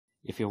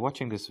If you're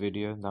watching this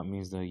video, that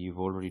means that you've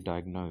already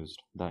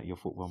diagnosed that your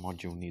footwear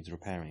module needs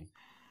repairing.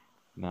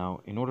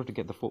 Now, in order to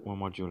get the footwear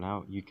module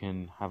out, you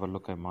can have a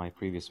look at my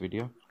previous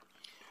video.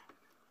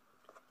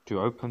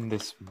 To open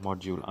this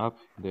module up,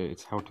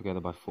 it's held together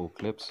by 4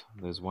 clips.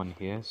 There's one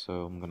here,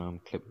 so I'm going to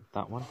unclip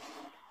that one.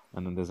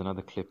 And then there's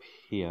another clip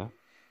here.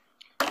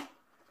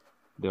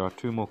 There are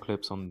 2 more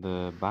clips on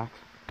the back,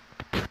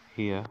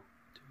 here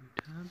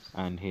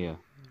and here.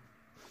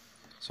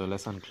 So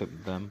let's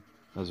unclip them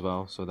as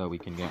well so that we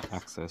can get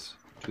access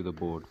to the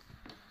board.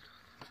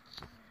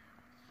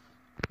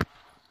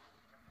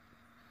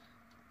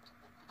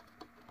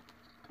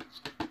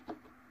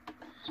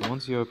 So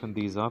once you open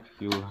these up,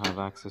 you will have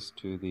access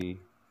to the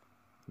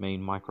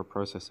main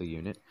microprocessor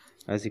unit.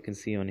 As you can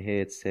see on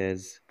here, it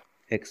says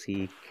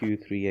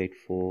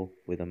XEQ384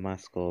 with a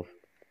mask of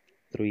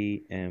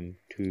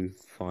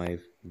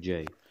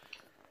 3M25J.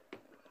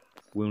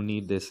 We'll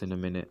need this in a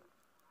minute.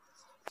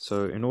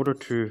 So in order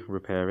to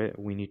repair it,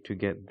 we need to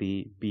get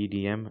the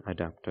BDM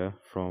adapter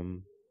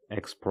from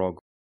xProg.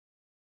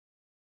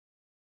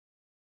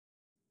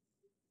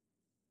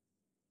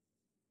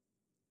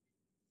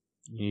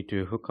 You need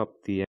to hook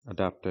up the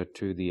adapter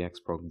to the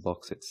xProg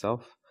box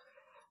itself,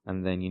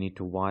 and then you need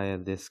to wire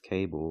this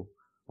cable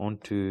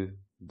onto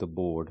the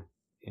board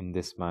in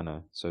this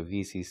manner. So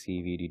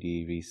VCC,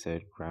 VDD,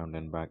 reset, ground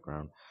and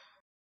background.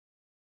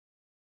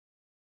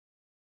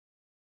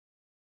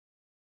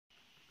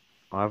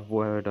 I've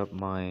wired up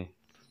my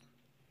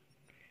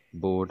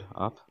board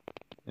up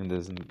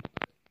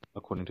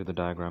according to the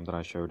diagram that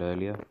I showed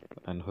earlier,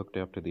 and hooked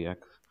it up to the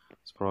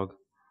xProg,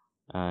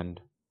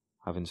 and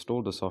have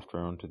installed the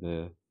software onto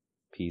the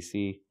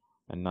PC.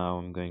 And now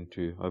I'm going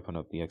to open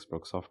up the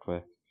xProg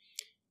software.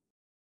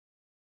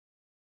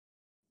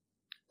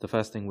 The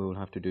first thing we will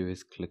have to do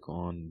is click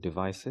on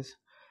devices,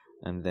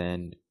 and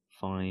then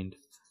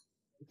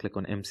click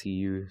on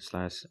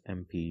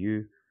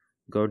MCU/MPU,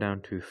 go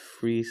down to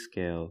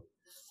Freescale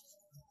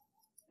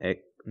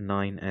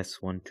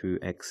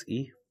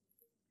 9S12XE,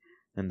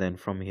 and then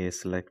from here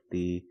select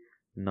the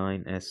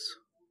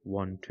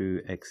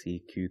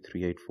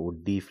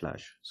 9S12XEQ384D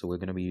flash. So we're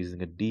going to be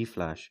using a D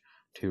flash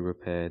to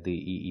repair the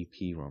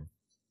EEEProm.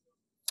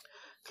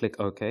 Click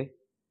OK.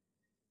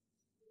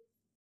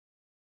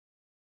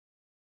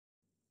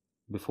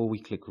 Before we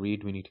click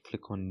read, we need to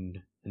click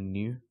on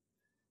new,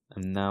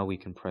 and now we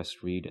can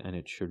press read and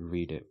it should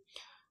read it.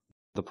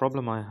 The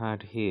problem I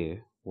had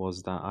here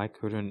was that I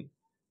couldn't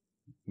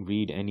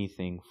read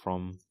anything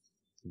from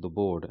the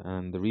board,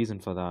 and the reason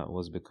for that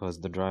was because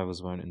the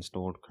drivers weren't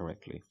installed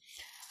correctly.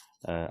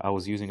 I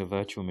was using a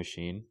virtual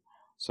machine,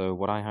 so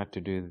what I had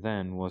to do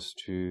then was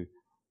to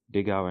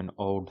dig out an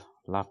old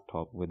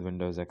laptop with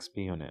Windows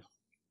XP on it.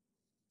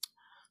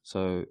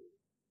 So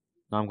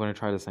now I'm going to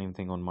try the same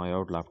thing on my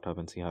old laptop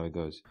and see how it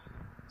goes.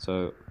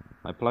 So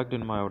I plugged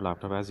in my old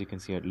laptop. As you can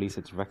see, at least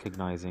it's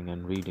recognizing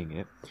and reading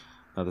it.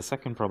 Now the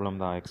second problem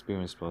that I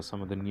experienced was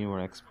some of the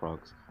newer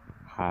xProgs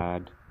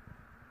had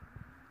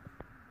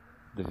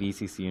the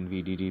VCC and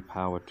VDD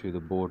power to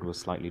the board was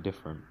slightly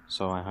different.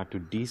 So I had to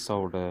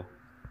desolder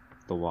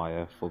the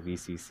wire for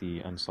VCC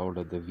and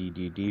solder the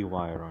VDD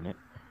wire on it,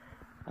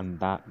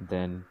 and that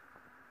then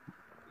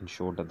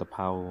ensured that the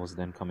power was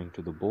then coming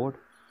to the board,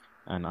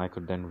 and I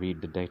could then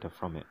read the data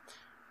from it.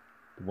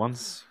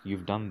 Once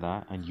you've done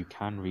that and you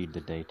can read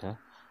the data,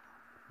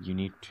 you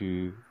need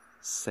to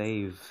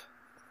save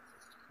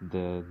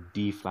the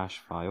D flash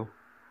file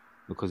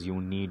because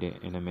you'll need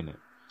it in a minute.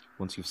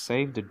 Once you've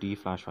saved the D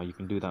flash file, you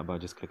can do that by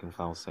just clicking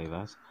File Save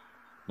As.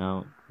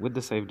 Now, with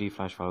the saved D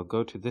flash file,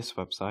 go to this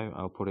website.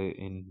 I'll put it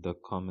in the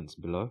comments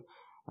below,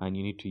 and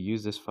you need to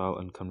use this file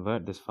and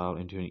convert this file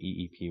into an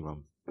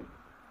EEPROM.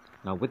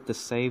 Now, with the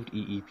saved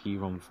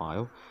EEPROM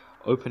file,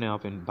 open it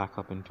up and back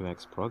up into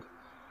xProg.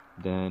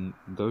 Then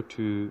go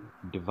to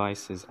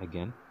Devices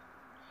again,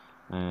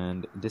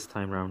 and this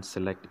time around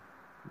select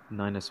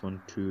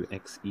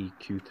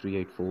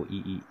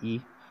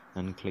 9S12XEQ384EEE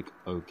and click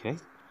OK.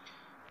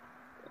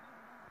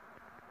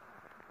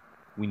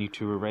 We need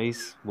to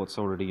erase what's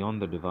already on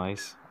the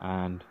device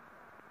and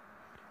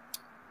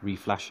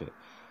reflash it.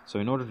 So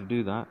in order to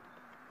do that,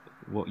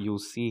 what you'll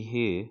see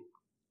here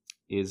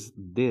is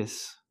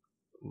this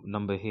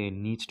number here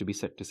needs to be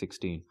set to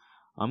 16.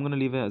 I'm going to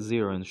leave it at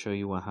 0 and show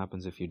you what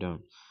happens if you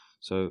don't.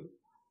 So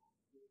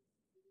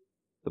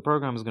the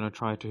program is going to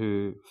try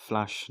to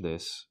flash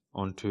this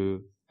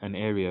onto an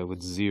area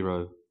with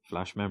 0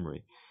 flash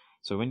memory.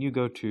 So when you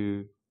go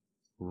to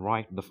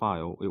write the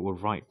file, it will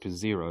write to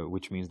 0,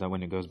 which means that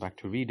when it goes back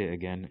to read it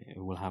again,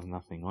 it will have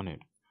nothing on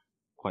it.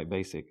 Quite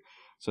basic.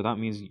 So that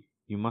means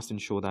you must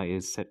ensure that it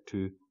is set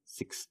to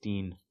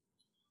 16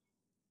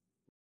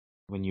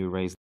 when you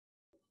erase.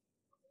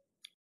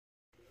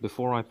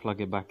 Before I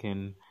plug it back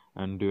in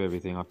and do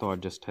everything, I thought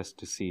I'd just test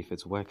to see if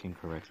it's working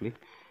correctly.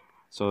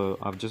 So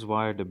I've just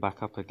wired it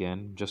back up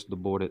again, just the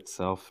board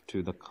itself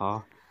to the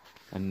car,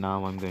 and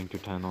now I'm going to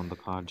turn on the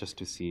car just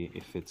to see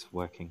if it's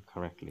working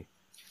correctly.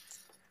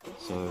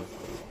 So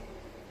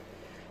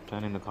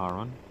turning the car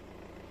on.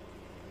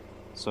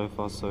 So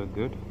far so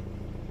good.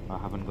 I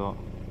haven't got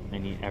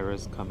any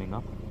errors coming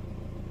up.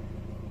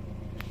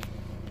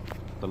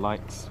 The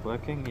lights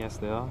working? Yes,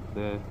 they are.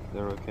 They're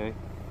okay.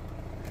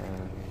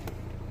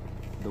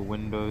 The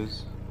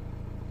windows,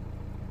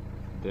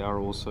 they are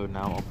also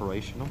now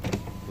operational,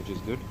 which is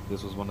good.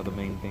 This was one of the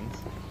main things.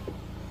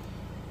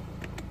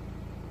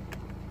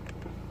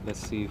 Let's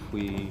see if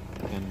we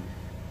can,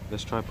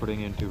 let's try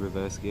putting it into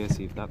reverse gear,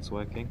 see if that's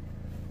working.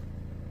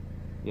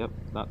 Yep,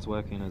 that's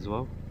working as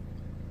well.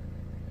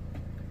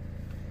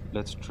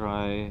 Let's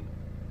try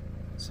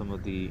some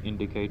of the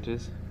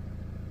indicators.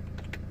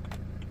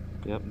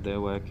 Yep,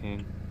 they're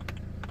working.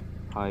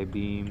 High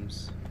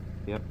beams,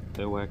 yep,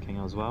 they're working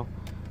as well.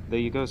 There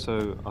you go.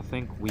 So I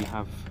think we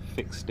have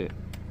fixed it.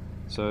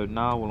 So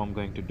now all I'm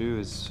going to do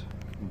is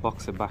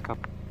box it back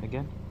up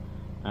again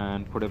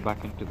and put it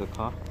back into the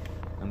car,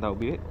 and that'll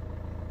be it.